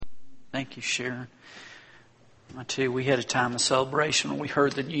Thank you, Sharon. I tell you, we had a time of celebration when we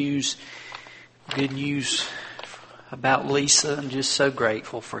heard the news, good news about Lisa. I'm just so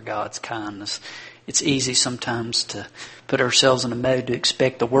grateful for God's kindness. It's easy sometimes to put ourselves in a mode to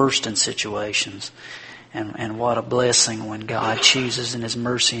expect the worst in situations. And what a blessing when God chooses in His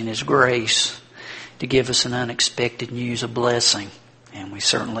mercy and His grace to give us an unexpected news, a blessing. And we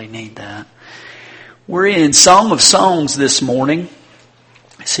certainly need that. We're in Song of Songs this morning,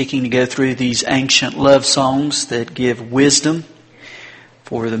 seeking to go through these ancient love songs that give wisdom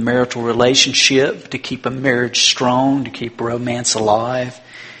for the marital relationship, to keep a marriage strong, to keep romance alive,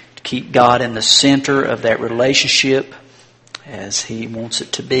 to keep God in the center of that relationship as He wants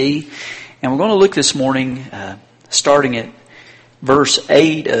it to be. And we're going to look this morning, starting at verse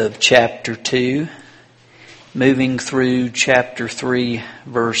 8 of chapter 2, moving through chapter 3,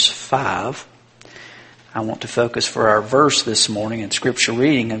 verse 5. I want to focus for our verse this morning in Scripture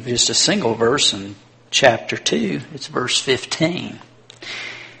reading of just a single verse in chapter 2. It's verse 15.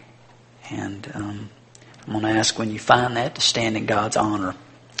 And I'm going to ask when you find that to stand in God's honor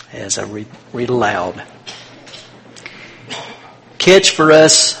as I read aloud. Catch for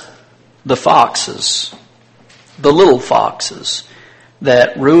us the foxes, the little foxes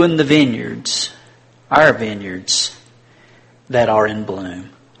that ruin the vineyards, our vineyards that are in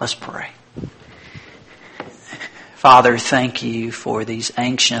bloom. Let's pray. Father, thank you for these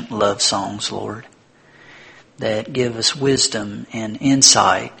ancient love songs, Lord, that give us wisdom and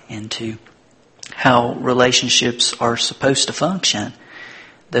insight into how relationships are supposed to function,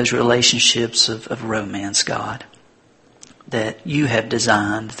 those relationships of romance, God, that you have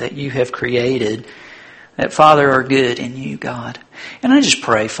designed, that you have created, that, Father, are good in you, God. And I just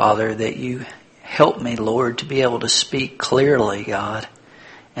pray, Father, that you help me, Lord, to be able to speak clearly, God,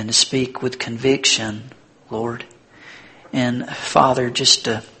 and to speak with conviction, Lord. And Father, just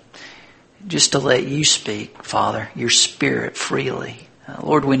to let you speak, Father, your Spirit freely.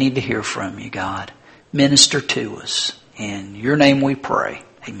 Lord, we need to hear from you, God. Minister to us. In your name we pray.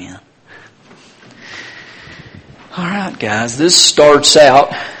 Amen. All right, guys, this starts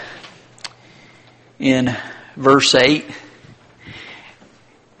out in verse 8.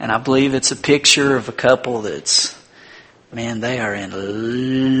 And I believe it's a picture of a couple that's, man, they are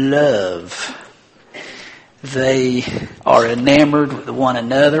in love. They are enamored with one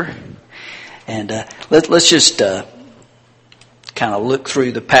another. And let's just kind of look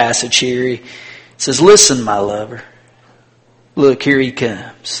through the passage here. It says, "Listen, my lover. Look, here he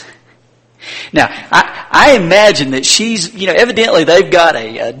comes." Now, I imagine that she's, evidently they've got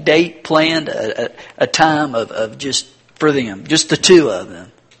a date planned, a time of just for them, just the two of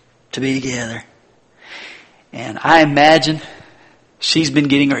them to be together. And I imagine she's been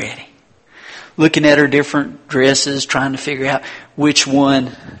getting ready, looking at her different dresses, trying to figure out which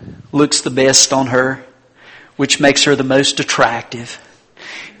one looks the best on her, which makes her the most attractive.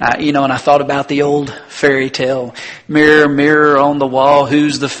 And I thought about the old fairy tale, mirror, mirror on the wall,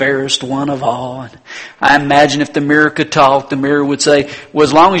 who's the fairest one of all? And I imagine if the mirror could talk, the mirror would say, well,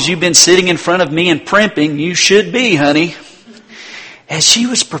 as long as you've been sitting in front of me and primping, you should be, honey. As she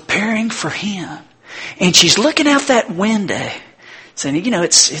was preparing for him, and she's looking out that window, saying,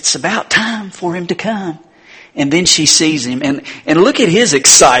 it's about time for him to come. And then she sees him, and look at his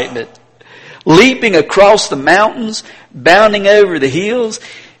excitement. Leaping across the mountains, bounding over the hills,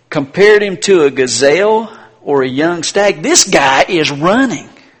 compared him to a gazelle or a young stag. This guy is running.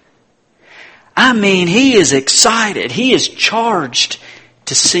 I mean, he is excited. He is charged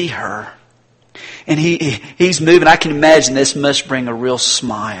to see her. And he's moving. I can imagine this must bring a real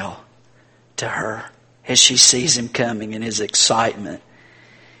smile to her as she sees him coming in his excitement.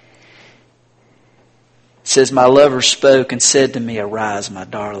 It says, "My lover spoke and said to me, 'Arise, my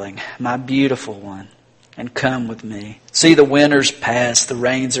darling, my beautiful one, and come with me. See, the winter's past, the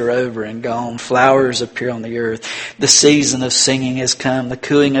rains are over and gone, flowers appear on the earth. The season of singing has come, the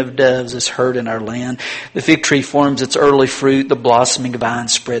cooing of doves is heard in our land. The fig tree forms its early fruit, the blossoming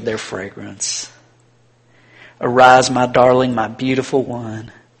vines spread their fragrance. Arise, my darling, my beautiful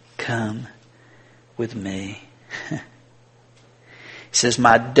one, come with me.'" He says,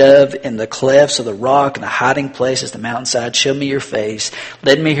 "My dove, in the clefts of the rock and the hiding places, the mountainside, show me your face.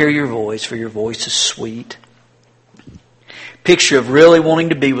 Let me hear your voice, for your voice is sweet." Picture of really wanting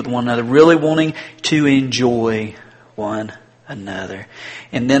to be with one another, really wanting to enjoy one another.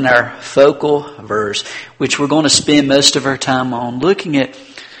 And then our focal verse, which we're going to spend most of our time on, looking at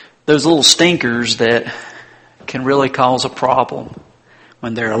those little stinkers that can really cause a problem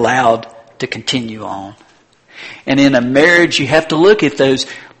when they're allowed to continue on. And in a marriage, you have to look at those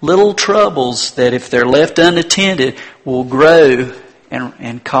little troubles that, if they're left unattended, will grow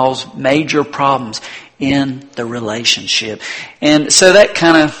and cause major problems in the relationship. And so that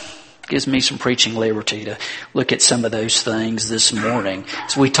kind of gives me some preaching liberty to look at some of those things this morning.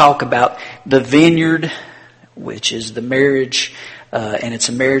 So we talk about the vineyard, which is the marriage, and it's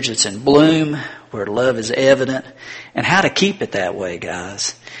a marriage that's in bloom, where love is evident, and how to keep it that way,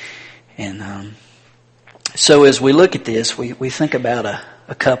 guys. And so as we look at this, we think about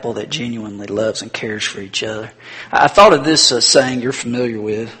a couple that genuinely loves and cares for each other. I thought of this saying you're familiar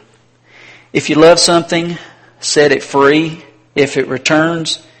with. If you love something, set it free. If it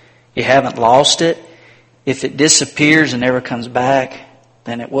returns, you haven't lost it. If it disappears and never comes back,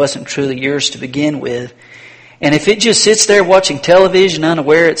 then it wasn't truly yours to begin with. And if it just sits there watching television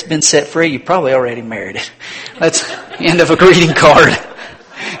unaware it's been set free, you probably already married it. That's the end of a greeting card.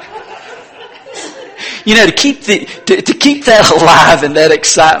 You know, to keep that alive and that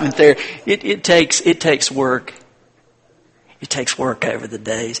excitement there, it takes work. It takes work over the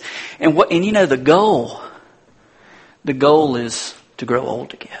days. And you know, the goal is to grow old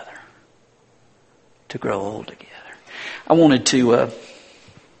together. To grow old together. I wanted to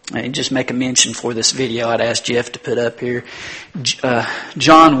just make a mention for this video I'd asked Jeff to put up here.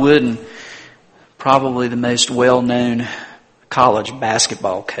 John Wooden, probably the most well-known college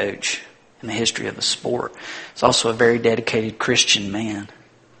basketball coach in the history of the sport. He's also a very dedicated Christian man.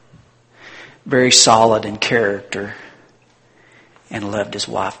 Very solid in character. And loved his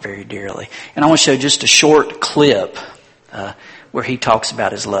wife very dearly. And I want to show just a short clip where he talks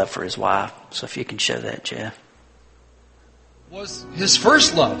about his love for his wife. So if you can show that, Jeff. Was his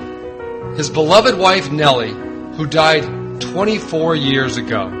first love, his beloved wife Nellie, who died 24 years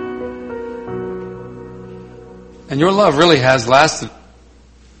ago. And your love really has lasted.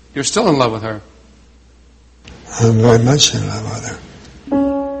 You're still in love with her. I'm very much in love with her.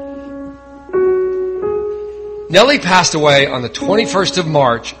 Nellie passed away on the 21st of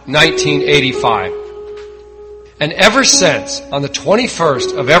March, 1985. And ever since, on the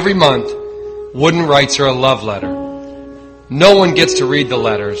 21st of every month, Wooden writes her a love letter. No one gets to read the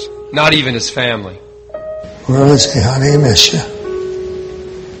letters, not even his family. Well, I say, honey, I miss you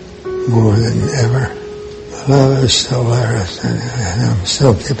more than ever. My love is still there, and I'm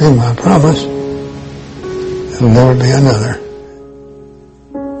still keeping my promise. There'll never be another.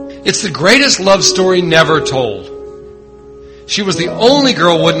 It's the greatest love story never told. She was the only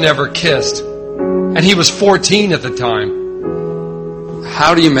girl Wooden ever kissed, and he was 14 at the time.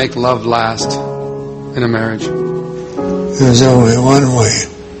 How do you make love last in a marriage? There's only one way.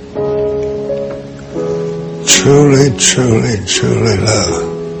 Truly, truly, truly love.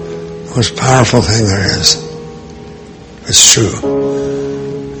 The most powerful thing there is. It's true.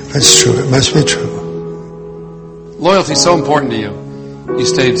 If it's true, it must be true. Loyalty is so important to you. You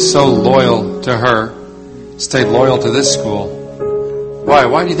stayed so loyal to her, stayed loyal to this school. Why?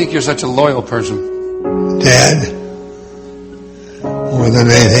 Why do you think you're such a loyal person? Dad, more than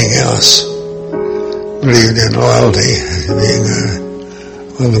anything else, believed in loyalty as being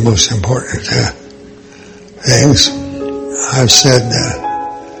one of the most important things. I've said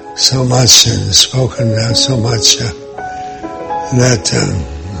so much and spoken so much that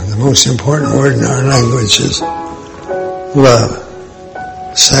the most important word in our language is love.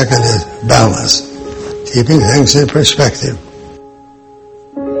 Second is balance, keeping things in perspective.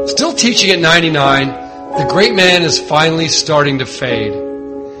 Still teaching at 99, the great man is finally starting to fade.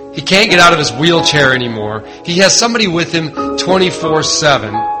 He can't get out of his wheelchair anymore. He has somebody with him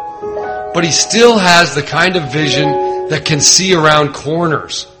 24/7. But he still has the kind of vision that can see around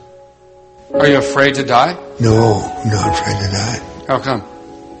corners. Are you afraid to die? No, I'm not afraid to die. How come?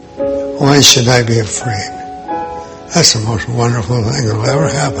 Why should I be afraid? That's the most wonderful thing that'll ever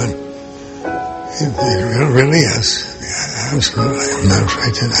happen. It really is. Yeah, absolutely. I'm not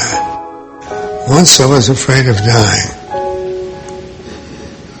afraid to die. Once I was afraid of dying.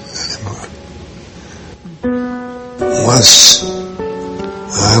 Once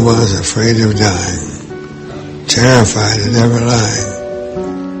I was afraid of dying, terrified at never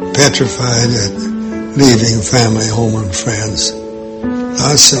lying, petrified at leaving family, home, and friends.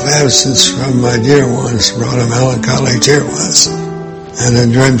 Lots of absence from my dear ones brought a melancholy tear once, and a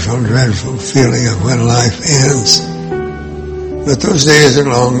dreadful, dreadful feeling of when life ends. But those days are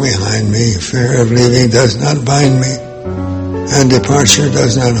long behind me. Fear of leaving does not bind me, and departure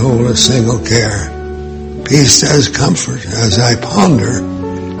does not hold a single care. Peace does comfort as I ponder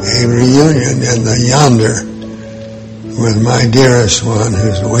a reunion in the yonder with my dearest one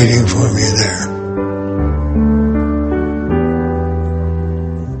who's waiting for me there.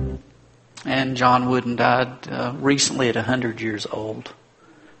 And John Wooden died recently at 100 years old.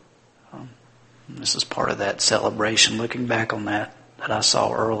 This is part of that celebration, looking back on that that I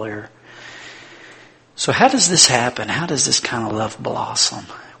saw earlier. So how does this happen? How does this kind of love blossom?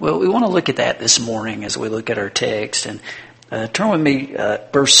 Well, we want to look at that this morning as we look at our text. And turn with me,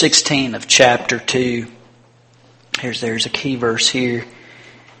 verse 16 of chapter 2. There's a key verse here.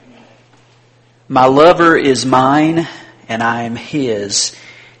 My lover is mine, and I am his.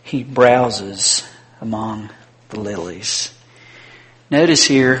 He browses among the lilies. Notice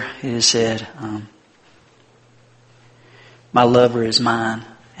here it is said, my lover is mine,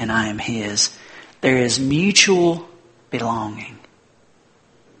 and I am his. There is mutual belonging.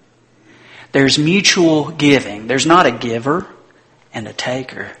 There's mutual giving. There's not a giver and a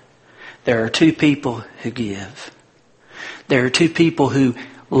taker. There are two people who give. There are two people who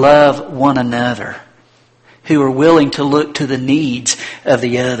love one another, who are willing to look to the needs of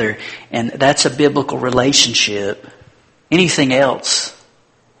the other. And that's a biblical relationship. Anything else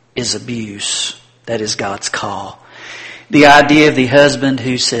is abuse. That is God's call. The idea of the husband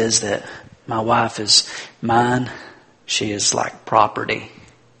who says that my wife is mine, she is like property.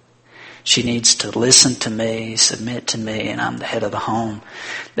 She needs to listen to me, submit to me, and I'm the head of the home.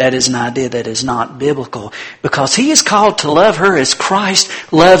 That is an idea that is not biblical, because he is called to love her as Christ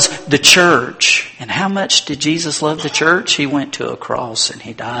loves the church. And how much did Jesus love the church? He went to a cross and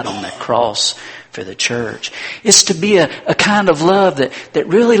he died on that cross for the church. It's to be a kind of love that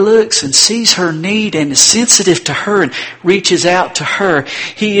really looks and sees her need and is sensitive to her and reaches out to her.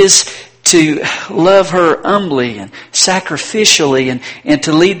 He is to love her humbly and sacrificially and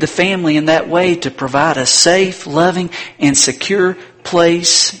to lead the family in that way, to provide a safe, loving, and secure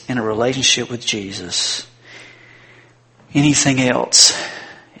place in a relationship with Jesus. Anything else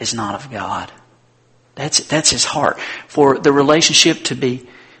is not of God. That's His heart. For the relationship to be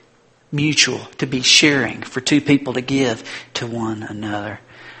mutual, to be sharing, for two people to give to one another.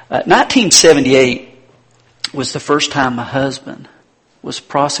 1978 was the first time my husband was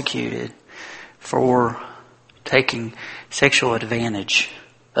prosecuted for taking sexual advantage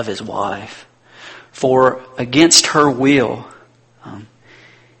of his wife, for against her will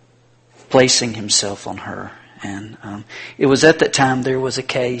placing himself on her. And it was at that time there was a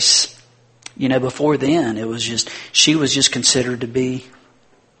case, before then it was just, she was just considered to be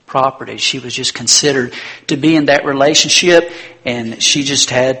property. She was just considered to be in that relationship, and she just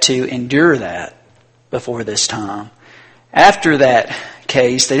had to endure that before this time. After that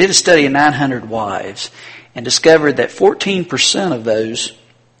case, they did a study of 900 wives and discovered that 14% of those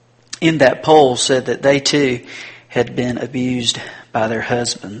in that poll said that they too had been abused by their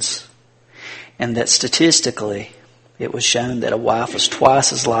husbands. And that statistically, it was shown that a wife was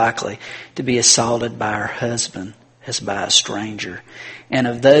twice as likely to be assaulted by her husband as by a stranger. And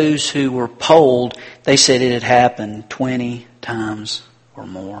of those who were polled, they said it had happened 20 times or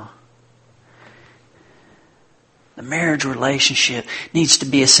more. The marriage relationship needs to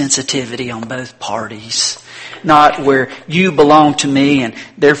be a sensitivity on both parties. Not where you belong to me and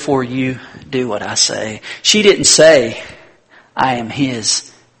therefore you do what I say. She didn't say, I am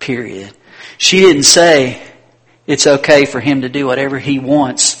his, period. She didn't say, it's okay for him to do whatever he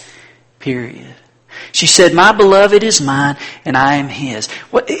wants, period. She said, my beloved is mine and I am his.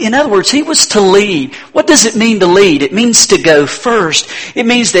 In other words, he was to lead. What does it mean to lead? It means to go first. It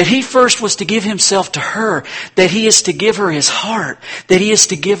means that he first was to give himself to her, that he is to give her his heart, that he is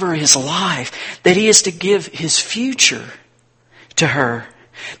to give her his life, that he is to give his future to her,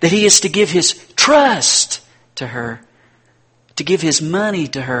 that he is to give his trust to her, to give his money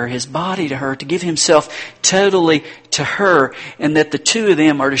to her, his body to her, to give himself totally to her, and that the two of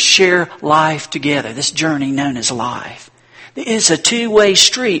them are to share life together, this journey known as life. It's a two-way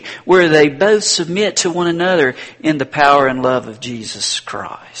street where they both submit to one another in the power and love of Jesus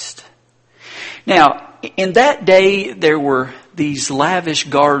Christ. Now, in that day, there were these lavish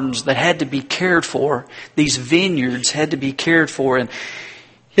gardens that had to be cared for. These vineyards had to be cared for, and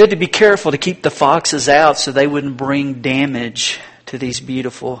you had to be careful to keep the foxes out so they wouldn't bring damage to these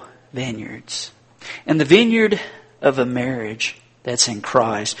beautiful vineyards. And the vineyard of a marriage that's in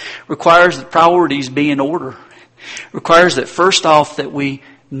Christ requires that priorities be in order. Requires that first off that we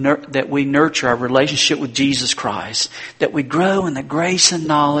nurture our relationship with Jesus Christ, that we grow in the grace and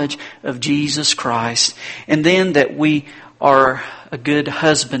knowledge of Jesus Christ, and then that we are a good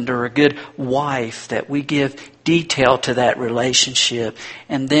husband or a good wife, that we give detail to that relationship.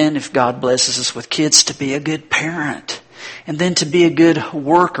 And then if God blesses us with kids, to be a good parent. And then to be a good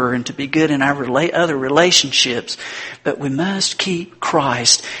worker and to be good in our other relationships. But we must keep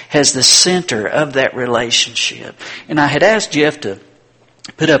Christ as the center of that relationship. And I had asked Jeff to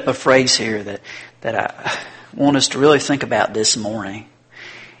put up a phrase here that I want us to really think about this morning.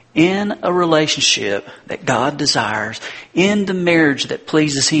 in a relationship that God desires, in the marriage that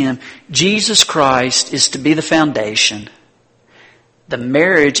pleases Him, Jesus Christ is to be the foundation. The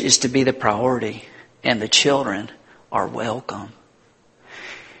marriage is to be the priority, and the children are welcome.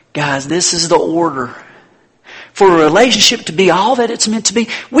 Guys, this is the order. For a relationship to be all that it's meant to be,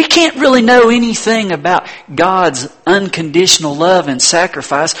 we can't really know anything about God's unconditional love and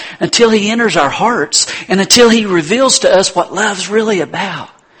sacrifice until He enters our hearts and until He reveals to us what love's really about.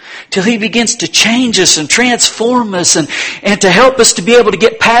 Till He begins to change us and transform us and to help us to be able to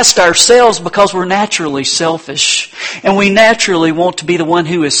get past ourselves, because we're naturally selfish. And we naturally want to be the one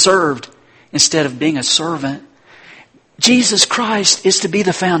who is served instead of being a servant. Jesus Christ is to be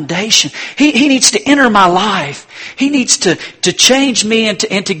the foundation. He needs to enter my life. He needs to change me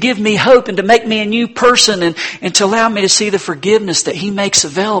and to give me hope and to make me a new person and to allow me to see the forgiveness that He makes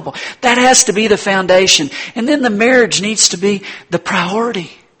available. That has to be the foundation. And then the marriage needs to be the priority.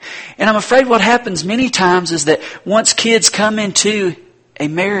 And I'm afraid what happens many times is that once kids come into a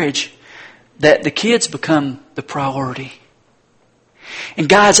marriage, that the kids become the priority. And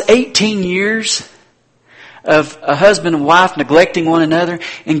guys, 18 years of a husband and wife neglecting one another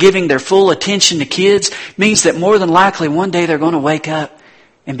and giving their full attention to kids means that more than likely one day they're going to wake up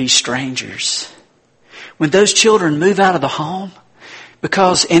and be strangers. When those children move out of the home,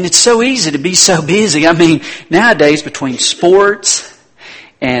 and it's so easy to be so busy. I mean, nowadays between sports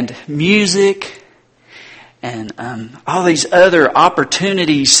and music and all these other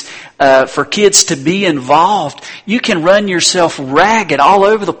opportunities for kids to be involved, you can run yourself ragged all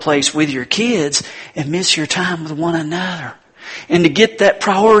over the place with your kids and miss your time with one another. And to get that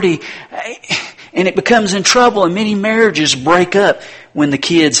priority, and it becomes in trouble, and many marriages break up when the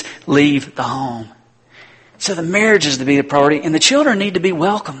kids leave the home. So the marriage is to be the priority, and the children need to be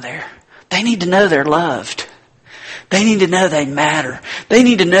welcome there. They need to know they're loved. They need to know they matter. They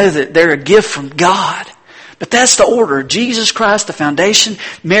need to know that they're a gift from God. But that's the order. Jesus Christ, the foundation,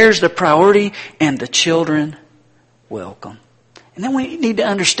 marriage, the priority, and the children welcome. And then we need to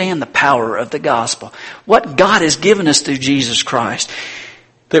understand the power of the gospel. What God has given us through Jesus Christ.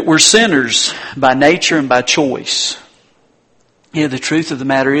 That we're sinners by nature and by choice. You know, the truth of the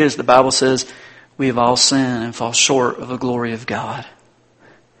matter is, the Bible says, we have all sinned and fall short of the glory of God.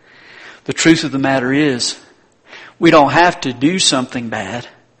 The truth of the matter is, we don't have to do something bad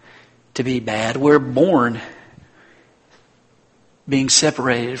to be bad. We're born being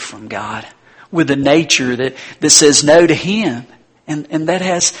separated from God with a nature that says no to Him. And that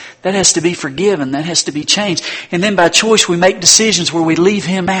has to be forgiven. That has to be changed. And then by choice we make decisions where we leave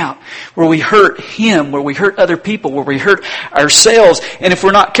Him out, where we hurt Him, where we hurt other people, where we hurt ourselves. And if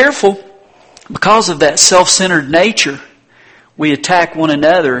we're not careful, because of that self-centered nature, we attack one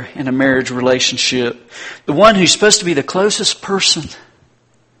another in a marriage relationship. The one who's supposed to be the closest person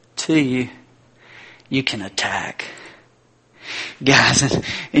to you, you can attack. Guys,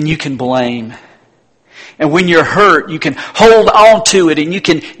 and you can blame. And when you're hurt, you can hold on to it and you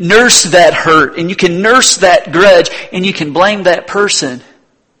can nurse that hurt and you can nurse that grudge and you can blame that person.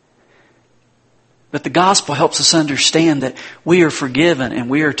 But the gospel helps us understand that we are forgiven and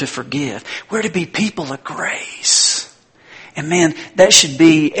we are to forgive. We're to be people of grace. And man, that should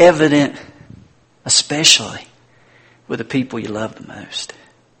be evident especially with the people you love the most.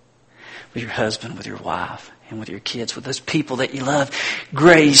 With your husband, with your wife, and with your kids, with those people that you love.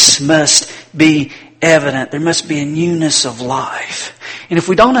 Grace must be evident. There must be a newness of life. And if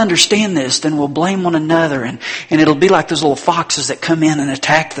we don't understand this, then we'll blame one another and it'll be like those little foxes that come in and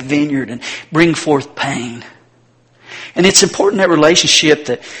attack the vineyard and bring forth pain. And it's important in that relationship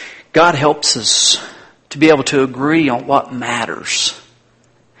that God helps us to be able to agree on what matters.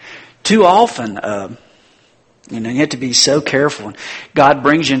 Too often, you have to be so careful when God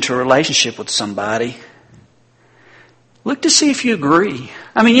brings you into a relationship with somebody. Look to see if you agree.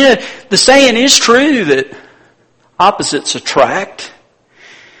 I mean, the saying is true that opposites attract.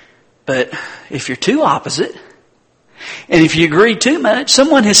 But if you're too opposite, and if you agree too much,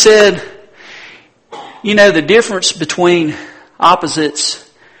 someone has said, the difference between opposites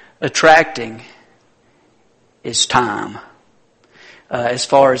attracting is time. As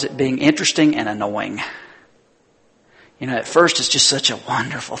far as it being interesting and annoying. At first it's just such a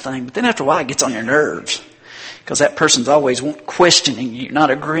wonderful thing, but then after a while it gets on your nerves. Because that person's always questioning you,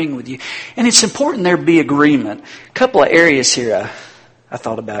 not agreeing with you. And it's important there be agreement. A couple of areas here I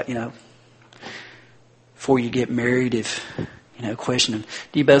thought about, before you get married, if, questioning,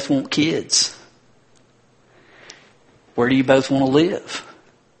 do you both want kids? Where do you both want to live?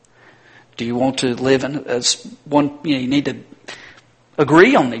 Do you want to live in one, you need to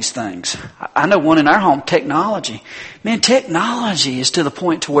agree on these things. I know one in our home, technology. Man, technology is to the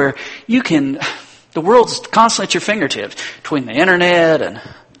point to where the world's constantly at your fingertips between the internet and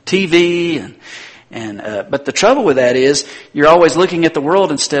TV but the trouble with that is you're always looking at the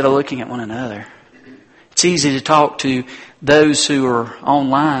world instead of looking at one another. It's easy to talk to those who are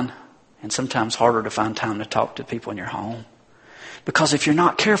online and sometimes harder to find time to talk to people in your home. Because if you're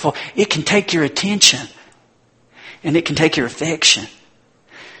not careful, it can take your attention and it can take your affection.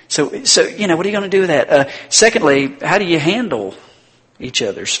 So what are you going to do with that? Secondly, how do you handle each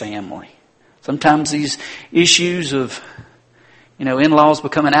other's family? Sometimes these issues of, in-laws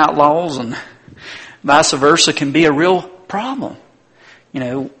becoming outlaws and vice versa can be a real problem.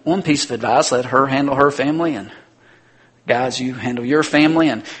 One piece of advice, let her handle her family and guys, you handle your family.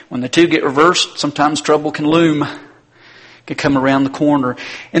 And when the two get reversed, sometimes trouble can loom, can come around the corner.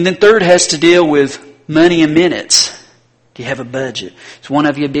 And then third has to deal with money and minutes. Do you have a budget? Is one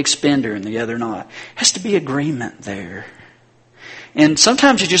of you a big spender and the other not? Has to be agreement there. And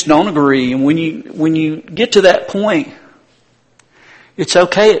sometimes you just don't agree. And when you get to that point, it's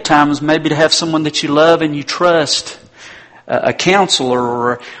okay at times maybe to have someone that you love and you trust, a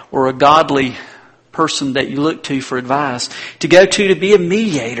counselor or a godly person that you look to for advice, to go to be a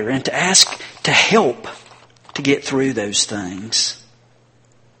mediator and to ask to help to get through those things.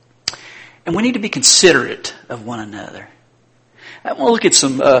 And we need to be considerate of one another. I want to look at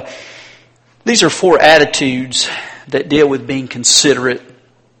some, these are 4 attitudes that deal with being considerate.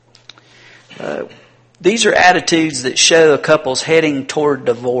 These are attitudes that show a couple's heading toward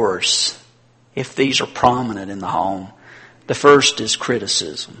divorce if these are prominent in the home. The first is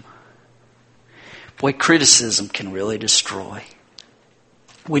criticism. Boy, criticism can really destroy.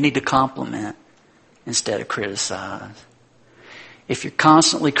 We need to compliment instead of criticize. If you're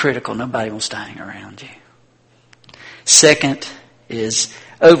constantly critical, nobody wants to hang around you. Second is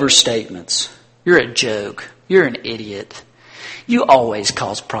overstatements. You're a joke. You're an idiot. You always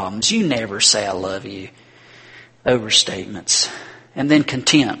cause problems. You never say I love you. Overstatements. And then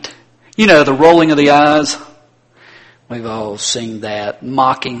contempt. The rolling of the eyes. We've all seen that.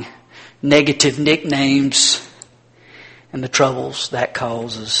 Mocking, negative nicknames, and the troubles that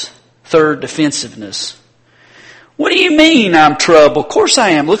causes. Third, defensiveness. What do you mean I'm trouble? Of course I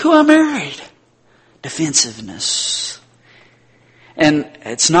am. Look who I married. Defensiveness. And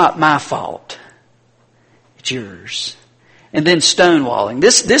it's not my fault. It's yours. And then stonewalling.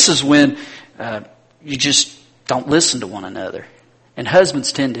 This is when you just don't listen to one another. And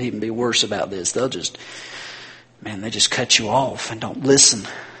husbands tend to even be worse about this. They just cut you off and don't listen.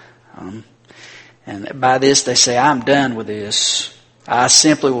 And by this they say, I'm done with this. I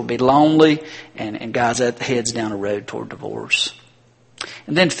simply will be lonely. And guys, that heads down a road toward divorce.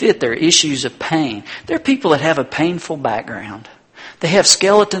 And then fifth, there are issues of pain. There are people that have a painful background. They have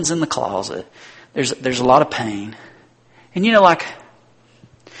skeletons in the closet. There's a lot of pain. And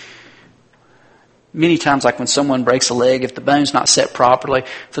many times, like when someone breaks a leg, if the bone's not set properly,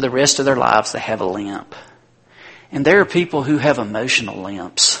 for the rest of their lives they have a limp. And there are people who have emotional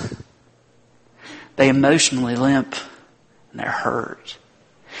limps. They emotionally limp and they're hurt.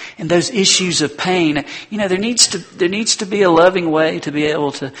 And those issues of pain, there needs to be a loving way to be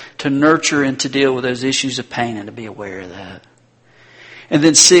able to nurture and to deal with those issues of pain and to be aware of that. And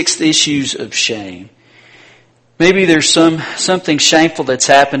then sixth, issues of shame. Maybe there's something shameful that's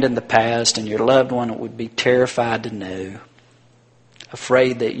happened in the past and your loved one would be terrified to know,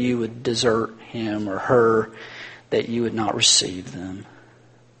 afraid that you would desert him or her, that you would not receive them.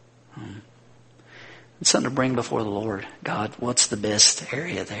 It's something to bring before the Lord. God, what's the best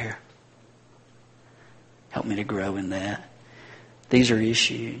area there? Help me to grow in that. These are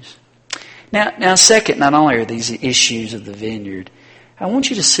issues. Now, second, not only are these issues of the vineyard, I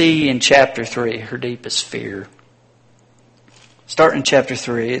want you to see in chapter 3 her deepest fear. Starting in chapter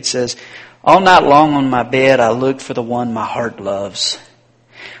 3, it says, all night long on my bed I looked for the one my heart loves.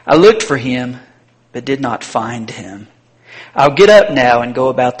 I looked for him, but did not find him. I'll get up now and go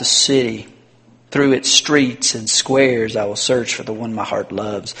about the city. Through its streets and squares I will search for the one my heart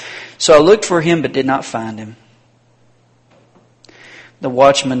loves. So I looked for him, but did not find him. The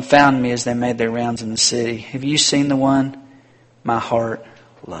watchmen found me as they made their rounds in the city. Have you seen the one my heart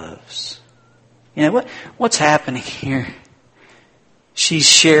loves? What's happening here? She's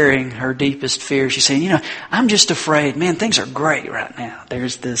sharing her deepest fear. She's saying, I'm just afraid. Man, things are great right now.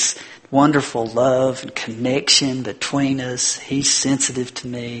 There's this wonderful love and connection between us. He's sensitive to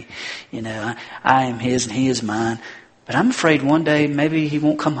me. I am his and he is mine. But I'm afraid one day maybe he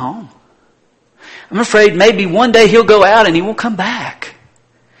won't come home. I'm afraid maybe one day he'll go out and he won't come back.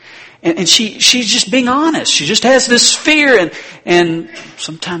 And she's just being honest. She just has this fear, and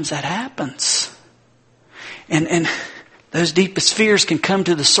sometimes that happens. And those deepest fears can come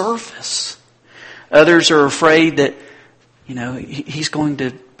to the surface. Others are afraid that, he's going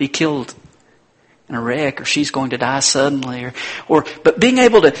to be killed in a wreck, or she's going to die suddenly, but being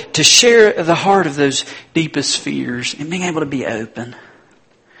able to share the heart of those deepest fears and being able to be open.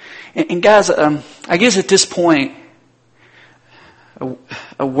 And guys, I guess at this point,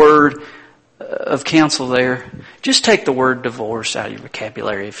 a word of counsel there. Just take the word divorce out of your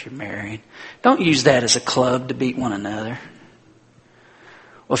vocabulary if you're married. Don't use that as a club to beat one another.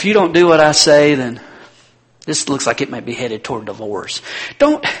 Well, if you don't do what I say, then this looks like it may be headed toward divorce.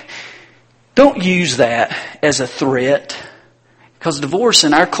 Don't use that as a threat, because divorce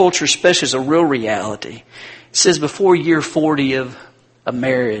in our culture especially is a real reality. It says before year 40 of a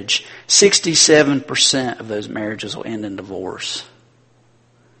marriage, 67% of those marriages will end in divorce.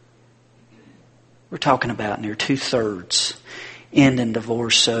 We're talking about near 2/3 end in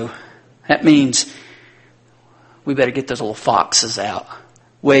divorce. So that means we better get those little foxes out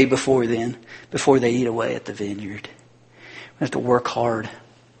way before then, before they eat away at the vineyard. We have to work hard.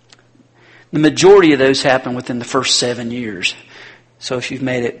 The majority of those happen within the first 7 years. So if you've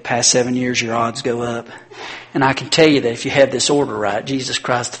made it past 7 years, your odds go up. And I can tell you that if you have this order right, Jesus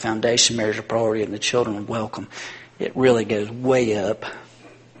Christ, the foundation, marriage a priority, and the children are welcome, it really goes way up.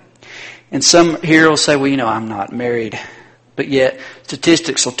 And some here will say, well, I'm not married. But yet,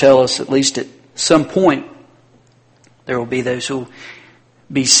 statistics will tell us at least at some point, there will be those who will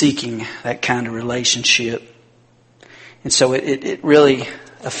be seeking that kind of relationship. And so it really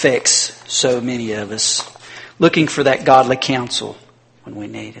affects so many of us, looking for that godly counsel when we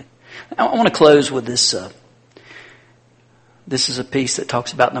need it. I want to close with this. This is a piece that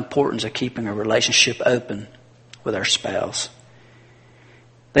talks about the importance of keeping a relationship open with our spouse.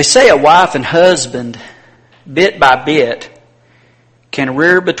 They say a wife and husband, bit by bit, can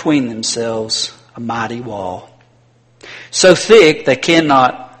rear between themselves a mighty wall, so thick they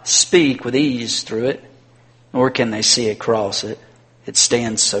cannot speak with ease through it, nor can they see across it. It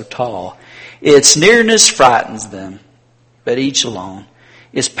stands so tall. Its nearness frightens them, but each alone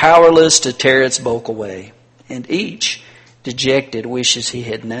is powerless to tear its bulk away, and each, dejected, wishes he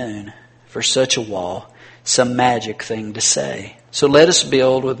had known, for such a wall, some magic thing to say. So let us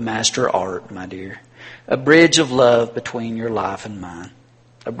build with master art, my dear, a bridge of love between your life and mine,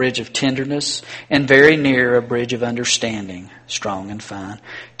 a bridge of tenderness, and very near a bridge of understanding, strong and fine,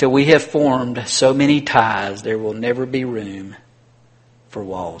 till we have formed so many ties there will never be room for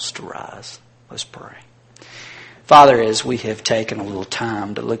walls to rise. Let's pray. Father, as we have taken a little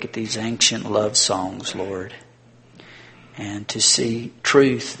time to look at these ancient love songs, Lord, and to see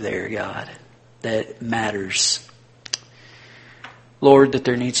truth there, God, that matters. Lord, that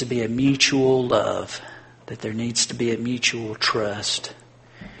there needs to be a mutual love, that there needs to be a mutual trust.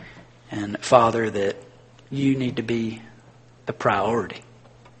 And Father, that you need to be the priority.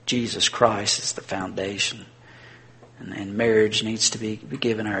 Jesus Christ is the foundation. And marriage needs to be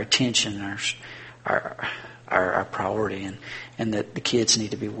given our attention, our priority, and that the kids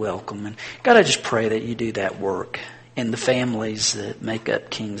need to be welcome. And God, I just pray that you do that work in the families that make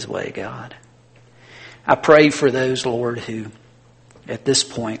up Kingsway, God. I pray for those, Lord, who at this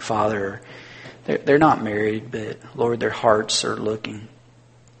point, Father, they're not married, but Lord, their hearts are looking.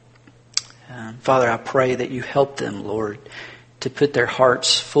 Father, I pray that you help them, Lord, to put their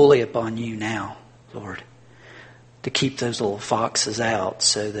hearts fully upon you now, Lord, to keep those little foxes out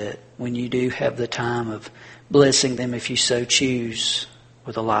so that when you do have the time of blessing them, if you so choose,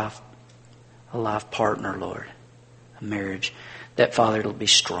 with a life partner, Lord, a marriage, that, Father, it'll be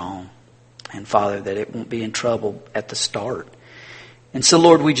strong. And, Father, that it won't be in trouble at the start. And so,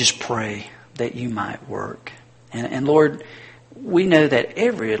 Lord, we just pray that you might work. And Lord, we know that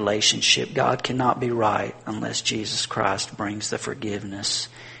every relationship, God, cannot be right unless Jesus Christ brings the forgiveness.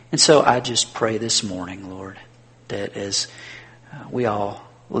 And so I just pray this morning, Lord, that as we all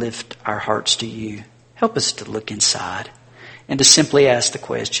lift our hearts to you, help us to look inside and to simply ask the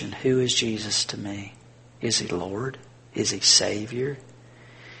question, who is Jesus to me? Is he Lord? Is he Savior?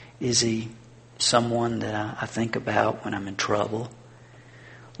 Is he someone that I think about when I'm in trouble?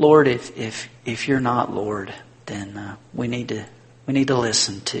 Lord, if you're not Lord, then we need to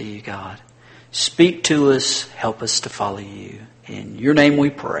listen to you, God. Speak to us, help us to follow you. In your name we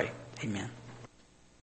pray. Amen.